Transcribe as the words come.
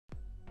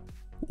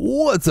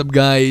What's up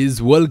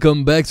guys,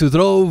 welcome back to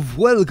Trove,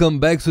 welcome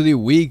back to the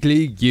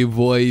weekly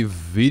giveaway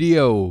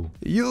video.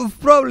 You've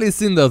probably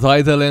seen the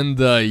title and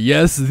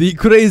yes, the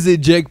crazy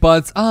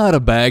jackpots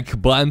are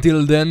back, but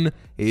until then,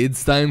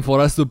 it's time for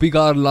us to pick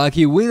our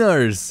lucky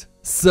winners.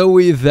 So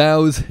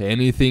without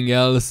anything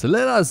else,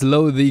 let us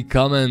load the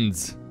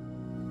comments.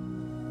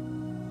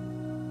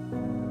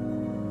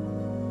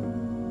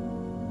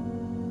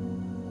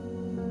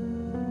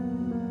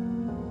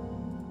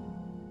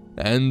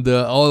 And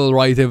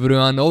alright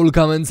everyone, all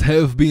comments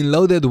have been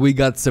loaded. We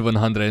got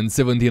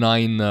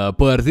 779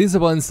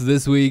 participants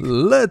this week.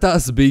 Let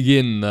us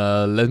begin.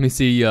 Let me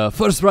see.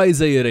 First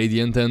prize a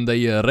radiant, and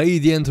a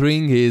radiant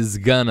ring is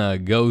gonna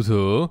go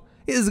to...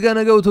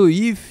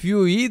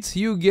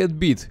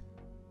 IfYouYeetYouGetBeat.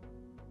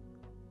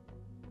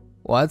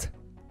 What?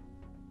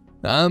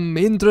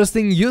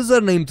 Interesting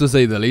username to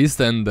say the least,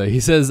 and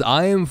he says,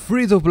 I am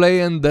free to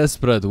play and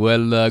desperate.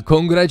 Well,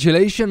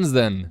 congratulations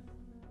then.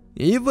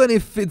 Even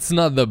if it's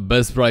not the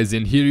best prize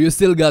in here, you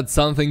still got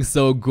something,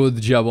 so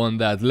good job on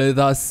that. Let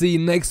us see.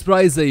 Next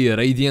prize, a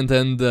radiant,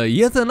 and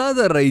yet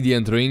another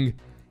radiant ring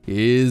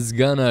is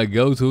gonna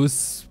go to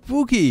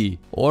Spoookyy,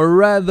 or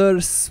rather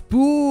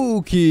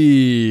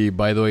Spoookyy,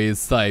 by the way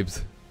it's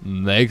typed.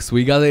 Next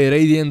we got a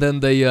radiant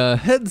and a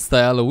head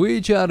style,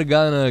 which are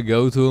gonna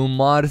go to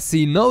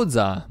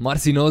marcinozaa.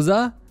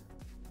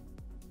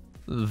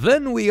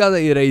 Then we got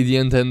a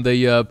radiant and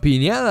a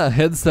pinata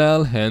head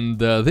style, and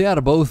they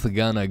are both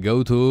gonna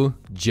go to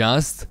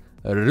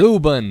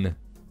Justruben.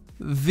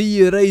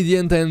 The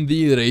radiant and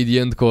the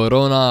radiant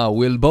corona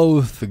will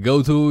both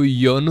go to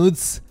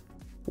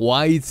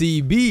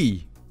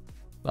Ionut-YTB.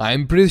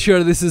 I'm pretty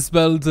sure this is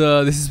spelled,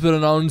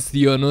 pronounced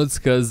Ionut,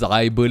 cause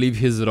I believe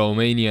he's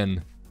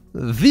Romanian.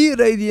 The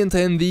radiant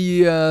and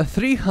the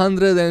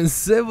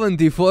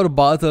 374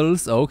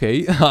 bottles,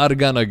 okay, are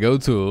gonna go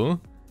to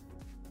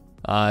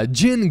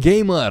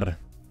JINNGamer.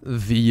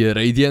 The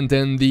radiant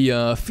and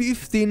the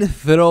 15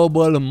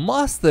 throwable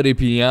mastery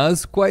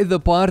pinatas, quite the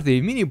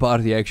party, mini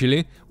party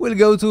actually, will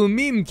go to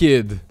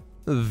memekid.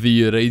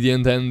 The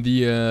radiant and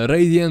the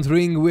radiant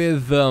ring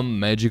with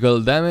magical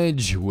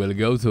damage will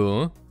go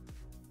to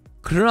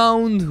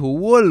crowned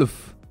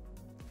wolf.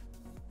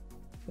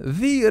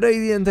 The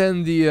radiant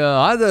and the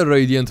other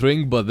radiant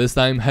ring, but this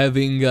time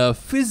having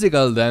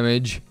physical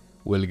damage,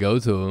 will go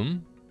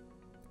to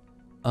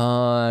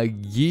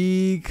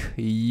Geek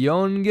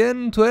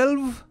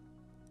 12?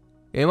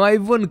 Am I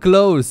even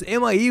close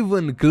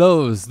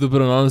to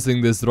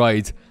pronouncing this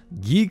right?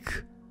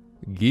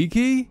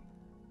 Geeky?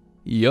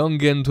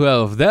 Yongen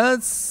 12.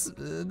 That's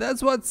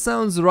what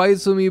sounds right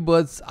to me,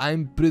 but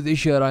I'm pretty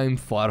sure I'm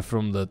far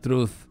from the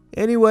truth.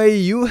 Anyway,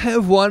 you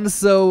have won,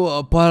 so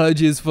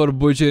apologies for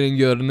butchering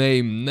your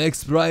name.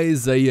 Next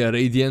prize, a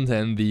radiant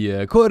and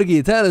the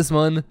corgi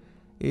talisman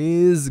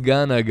is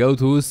gonna go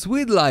to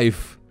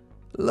Swedelife.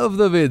 Love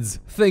the vids,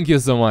 thank you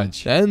so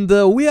much. And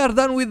we are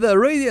done with the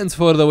radiants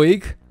for the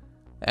week.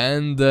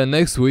 And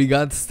next we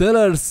got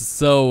stellars,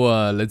 so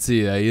let's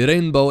see, a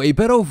rainbow, a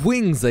pair of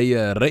wings,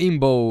 a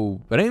rainbow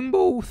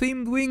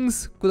themed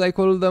wings, could I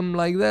call them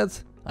like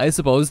that? I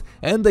suppose,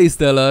 and a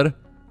stellar.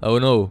 Oh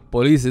no,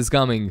 police is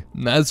coming.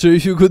 Not sure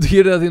if you could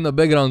hear that in the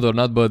background or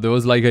not, but there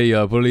was like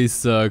a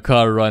police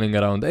car running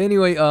around.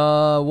 Anyway,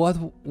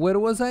 where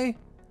was I?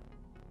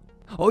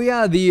 Oh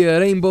yeah, the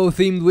rainbow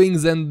themed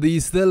wings and the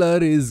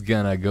stellar is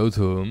gonna go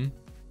to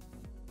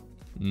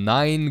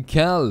 9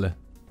 cal.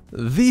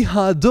 The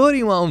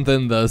hadori mount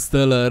and the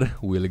stellar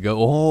will go,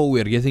 oh,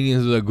 we're getting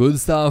into the good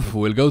stuff,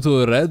 will go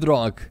to red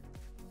rock.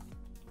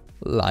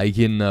 Like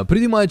in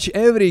pretty much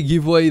every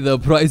giveaway, the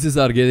prizes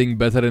are getting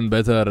better and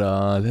better.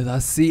 Let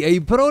us see, a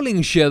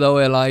prowling shadow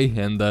ally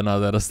and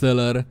another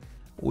stellar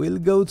will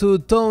go to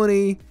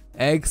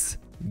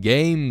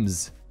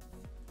TonyXGames.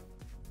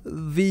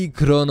 The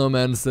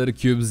chronomancer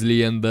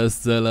qubesly and the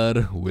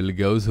stellar will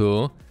go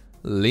to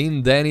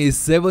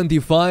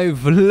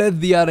Danny75.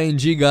 Let the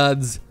RNG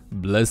gods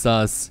bless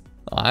us.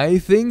 I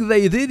think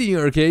they did in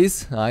your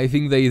case. I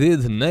think they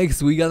did.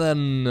 Next we got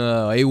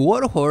a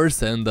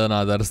warhorse and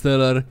another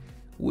stellar,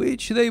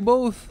 which they'll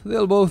both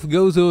go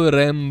to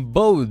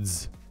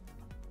Rembodes.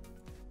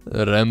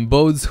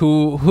 Rembodes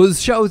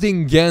who's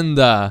shouting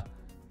Genda.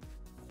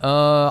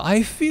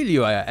 I feel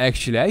you,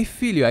 actually, I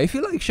feel you. I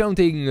feel like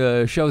shouting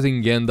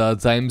Genda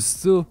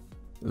times 2.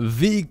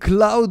 The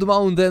cloud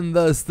mount and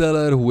the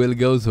stellar will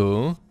go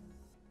to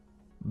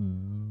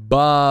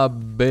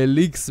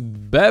Babelix.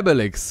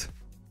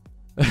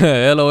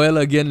 LOL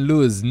again,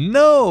 lose.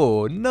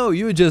 No,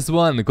 you just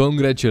won,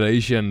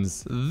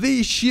 congratulations.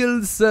 The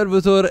shield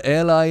servitor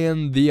ally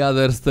and the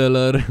other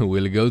stellar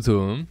will go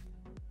to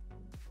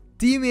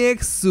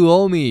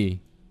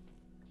TmxSuomi.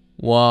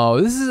 Wow,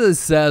 this is a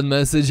sad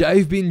message.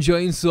 I've been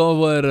joining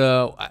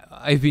over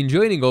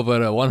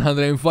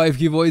 105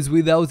 giveaways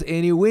without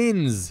any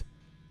wins.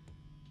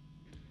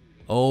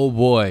 Oh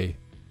boy.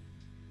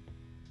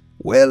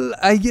 Well,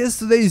 I guess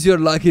today is your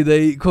lucky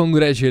day.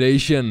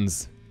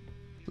 Congratulations.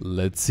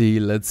 Let's see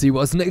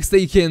what's next.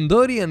 A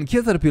Candorian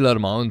caterpillar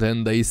mount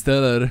and a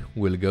stellar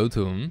will go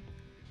to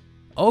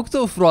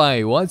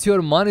OctoFrie, what's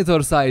your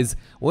monitor size?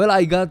 Well,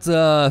 I got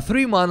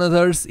 3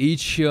 monitors,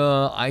 each,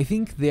 I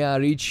think they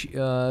are each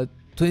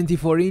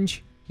 24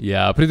 inch.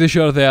 Yeah, pretty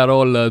sure they are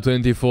all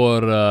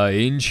 24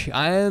 inch.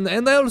 And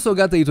I also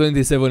got a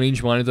 27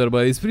 inch monitor,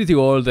 but it's pretty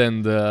old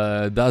and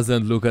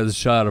doesn't look as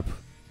sharp.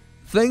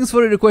 Thanks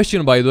for your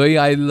question, by the way.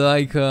 I'd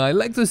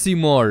like to see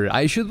more.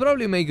 I should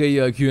probably make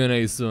a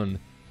Q&A soon.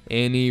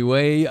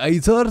 Anyway, a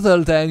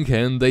turtle tank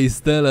and a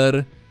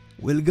stellar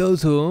will go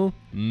to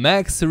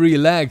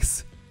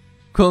MaxRelax.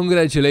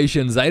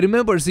 Congratulations, I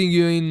remember seeing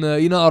you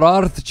in our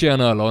art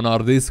channel on our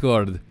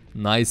Discord.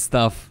 Nice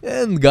stuff.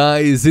 And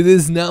guys, it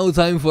is now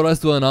time for us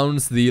to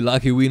announce the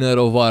lucky winner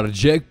of our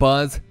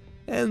jackpot.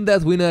 And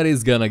that winner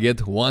is gonna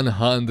get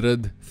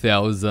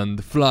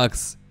 100,000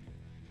 flux.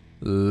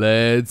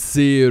 Let's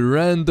see,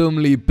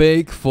 randomly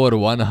pick for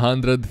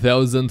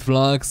 100,000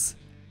 flux.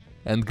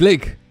 And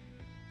click.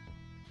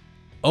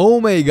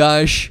 Oh my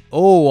gosh,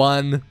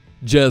 01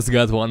 just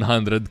got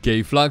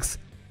 100k flux.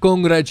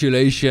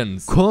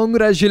 Congratulations.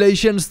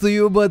 Congratulations to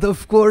you, but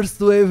of course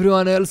to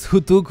everyone else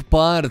who took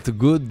part.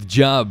 Good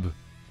job.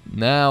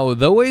 Now,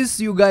 the ways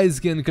you guys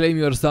can claim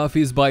your stuff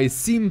is by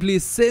simply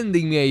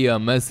sending me a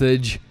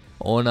message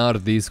on our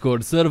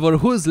Discord server,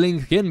 whose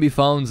link can be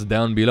found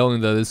down below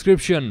in the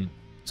description.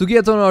 To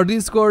get on our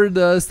Discord,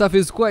 stuff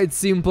is quite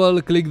simple.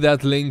 Click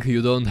that link,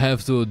 you don't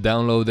have to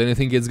download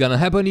anything, it's gonna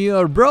happen in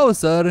your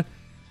browser.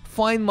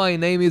 Find my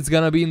name, it's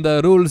gonna be in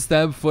the rules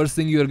tab, first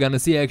thing you're gonna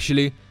see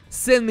actually.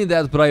 Send me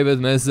that private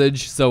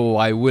message, so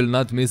I will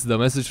not miss the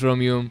message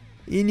from you.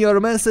 In your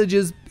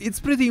messages, it's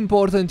pretty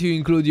important you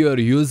include your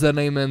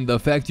username and the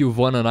fact you've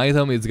won an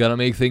item. It's gonna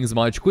make things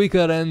much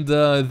quicker, and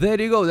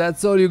there you go,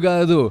 that's all you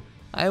gotta do.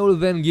 I will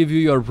then give you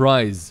your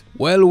prize.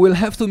 Well, we'll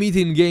have to meet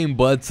in game,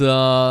 but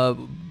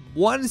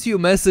once you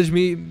message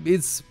me,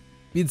 it's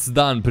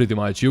done pretty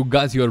much. You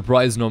got your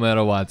prize no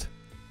matter what.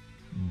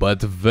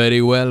 But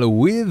very well,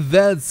 with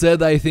that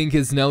said, I think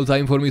it's now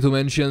time for me to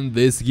mention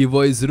this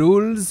giveaway's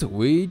rules,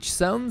 which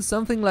sounds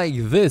something like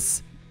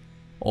this.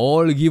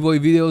 All giveaway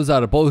videos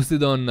are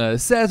posted on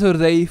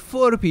Saturday,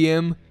 4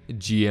 PM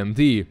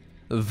GMT.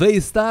 They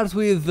start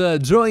with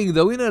drawing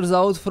the winners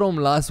out from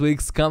last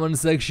week's comment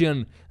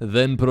section,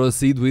 then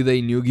proceed with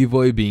a new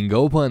giveaway being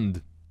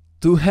opened.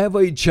 To have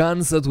a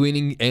chance at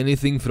winning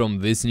anything from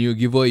this new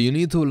giveaway, you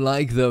need to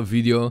like the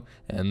video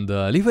and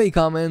leave a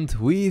comment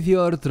with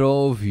your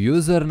Trove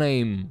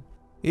username.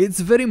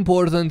 It's very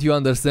important you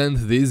understand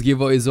these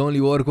giveaways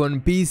only work on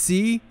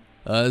PC,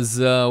 as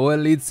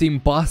well, it's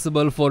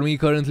impossible for me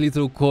currently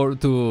to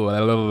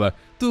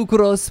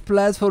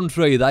cross-platform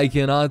trade. I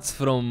cannot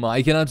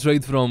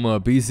trade from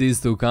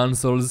PCs to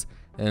consoles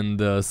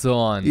and so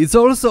on. It's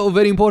also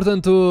very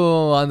important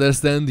to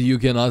understand you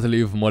cannot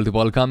leave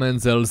multiple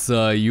comments, else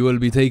you will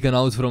be taken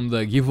out from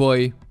the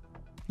giveaway.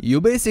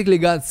 You basically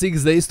got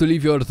 6 days to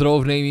leave your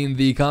Trove name in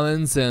the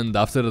comments, and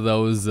after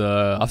those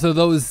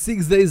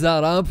 6 days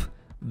are up,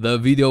 the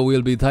video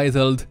will be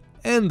titled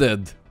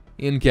 "Ended"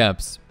 in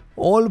caps.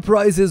 All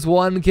prizes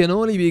won can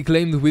only be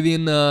claimed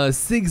within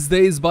 6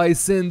 days by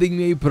sending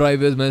me a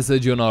private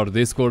message on our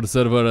Discord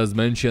server as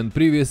mentioned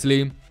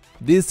previously.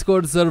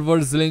 Discord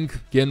server's link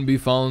can be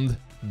found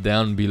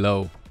down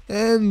below.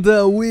 And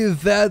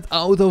with that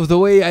out of the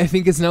way, I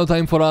think it's now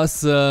time for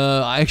us,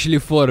 actually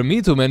for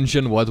me to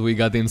mention what we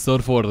got in store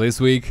for this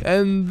week.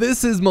 And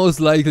this is most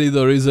likely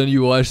the reason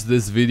you watched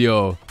this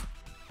video.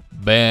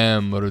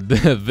 Bam,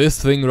 this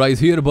thing right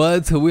here,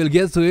 but we'll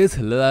get to it.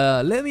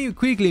 Let me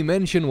quickly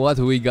mention what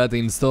we got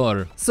in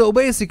store. So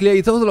basically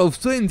a total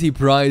of 20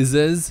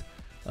 prizes,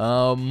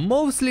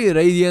 mostly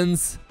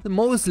radiants,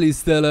 mostly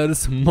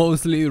stellars,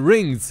 mostly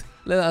rings.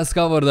 Let us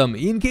cover them.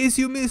 In case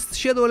you missed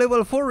shadow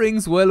level 4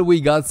 rings, well,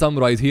 we got some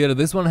right here.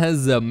 This one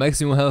has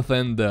maximum health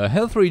and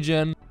health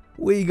regen.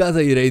 We got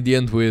a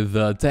radiant with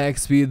attack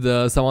speed,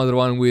 some other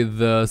one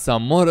with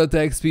some more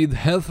attack speed,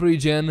 health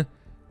regen.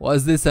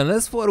 Was this an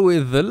S4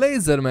 with the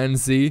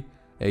lasermancy?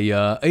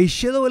 A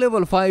shadow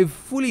level 5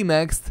 fully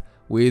maxed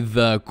with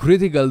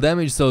critical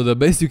damage, so the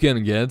best you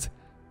can get.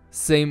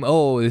 Same,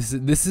 oh,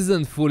 this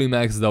isn't fully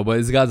maxed though, but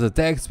it's got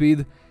attack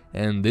speed.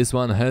 And this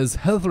one has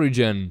health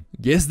regen.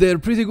 Guess they're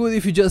pretty good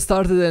if you just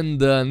started and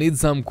need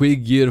some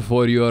quick gear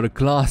for your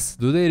class.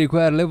 Do they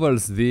require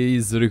levels?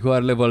 These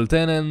require level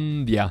 10,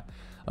 and yeah.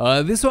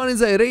 This one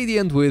is a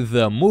radiant with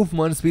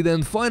movement speed,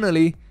 and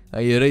finally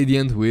a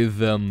radiant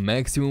with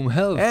maximum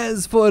health.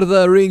 As for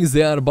the rings,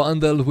 they are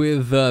bundled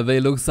with,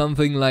 they look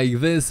something like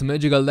this: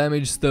 magical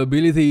damage,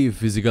 stability,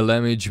 physical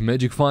damage,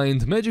 magic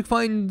find, magic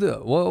find,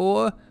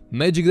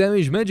 magic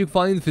damage, magic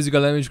find,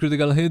 physical damage,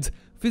 critical hit,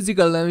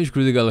 physical damage,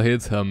 critical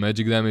hit,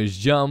 magic damage,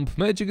 jump,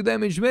 magic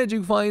damage,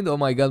 magic find, oh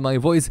my god, my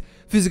voice,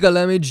 physical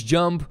damage,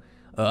 jump,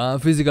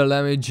 physical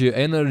damage,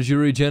 energy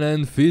regen,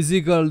 and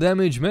physical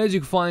damage,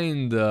 magic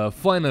find.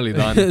 Finally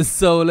done.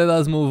 So let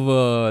us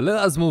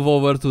move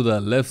over to the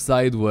left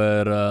side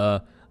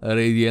where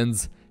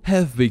radiants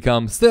have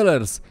become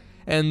stellars.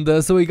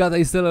 And so we got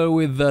a stellar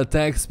with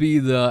attack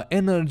speed,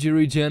 energy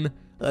regen,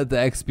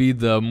 attack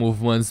speed,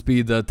 movement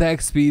speed,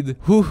 attack speed.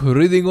 Whew,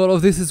 reading all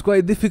of this is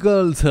quite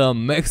difficult.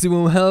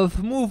 Maximum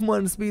health,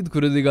 movement speed,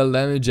 critical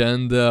damage,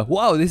 and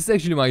wow, this is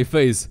actually my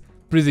face.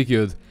 Pretty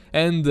cute.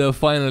 And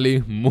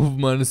finally,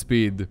 movement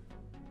speed.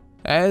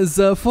 As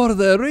for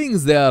the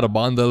rings, they are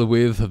bundled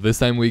with, this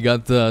time we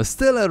got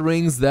stellar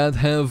rings that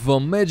have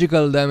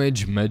magical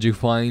damage, magic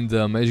find,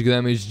 magic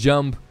damage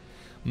jump,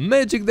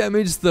 magic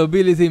damage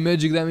stability,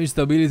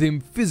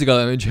 physical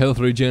damage, health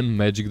regen,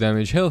 magic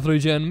damage, health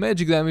regen,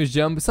 magic damage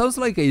jump. Sounds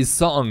like a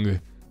song,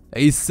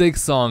 a sick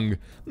song.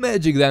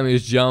 Magic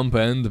damage jump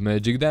and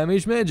magic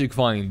damage magic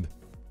find.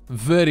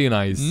 Very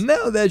nice.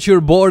 Now that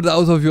you're bored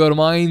out of your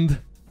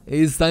mind,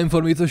 it's time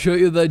for me to show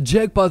you the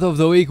jackpot of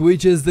the week,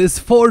 which is this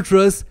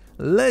Fortress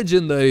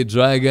legendary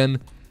dragon.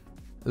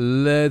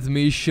 Let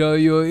me show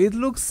you. It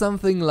looks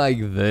something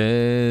like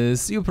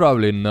this. You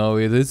probably know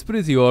it. It's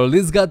pretty old.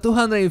 It's got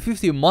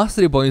 250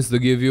 mastery points to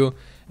give you,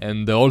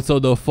 and also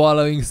the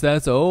following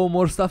stats. Oh,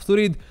 more stuff to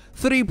read.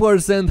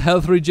 3%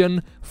 health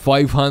regen,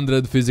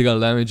 500 physical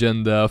damage,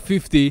 and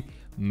 50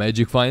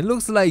 magic find.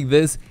 Looks like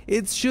this.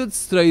 It shoots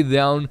straight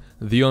down,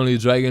 the only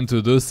dragon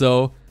to do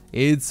so.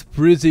 It's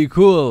pretty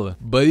cool.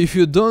 But if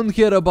you don't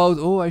care about...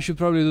 oh, I should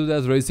probably do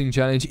that racing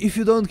challenge. If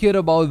you don't care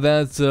about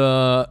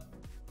that...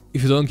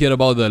 if you don't care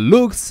about the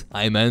looks,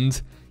 I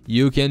meant,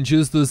 you can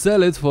choose to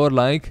sell it for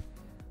like...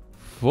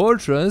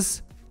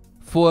 Fortress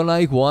for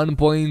like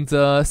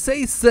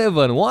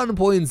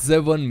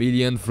 1.7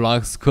 million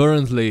flux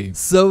currently.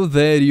 So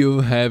there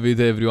you have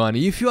it, everyone.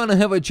 If you wanna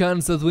have a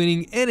chance at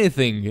winning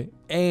anything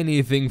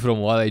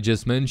from what I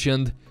just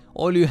mentioned,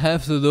 all you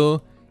have to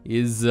do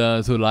is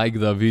to like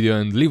the video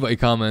and leave a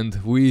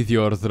comment with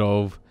your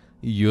Trove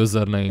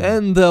username.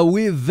 And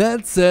with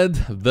that said,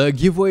 the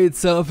giveaway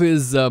itself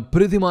is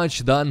pretty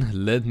much done.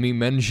 Let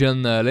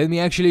me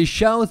actually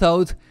shout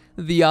out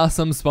the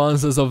awesome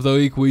sponsors of the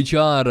week, which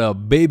are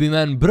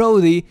Babyman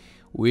Brody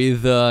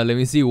with let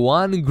me see,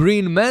 1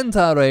 green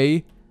manta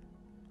ray.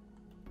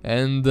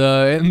 And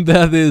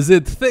that is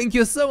it. Thank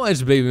you so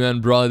much,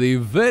 Babyman Brody.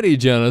 Very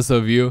generous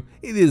of you.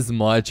 It is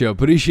much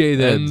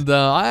appreciated. And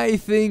I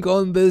think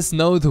on this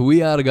note,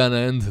 we are gonna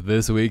end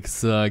this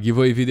week's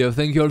giveaway video.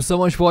 Thank you all so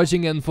much for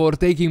watching and for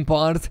taking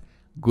part.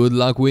 Good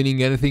luck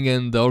winning anything,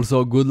 and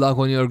also good luck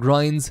on your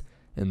grinds.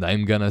 And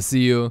I'm gonna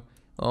see you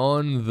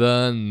on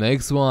the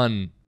next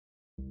one.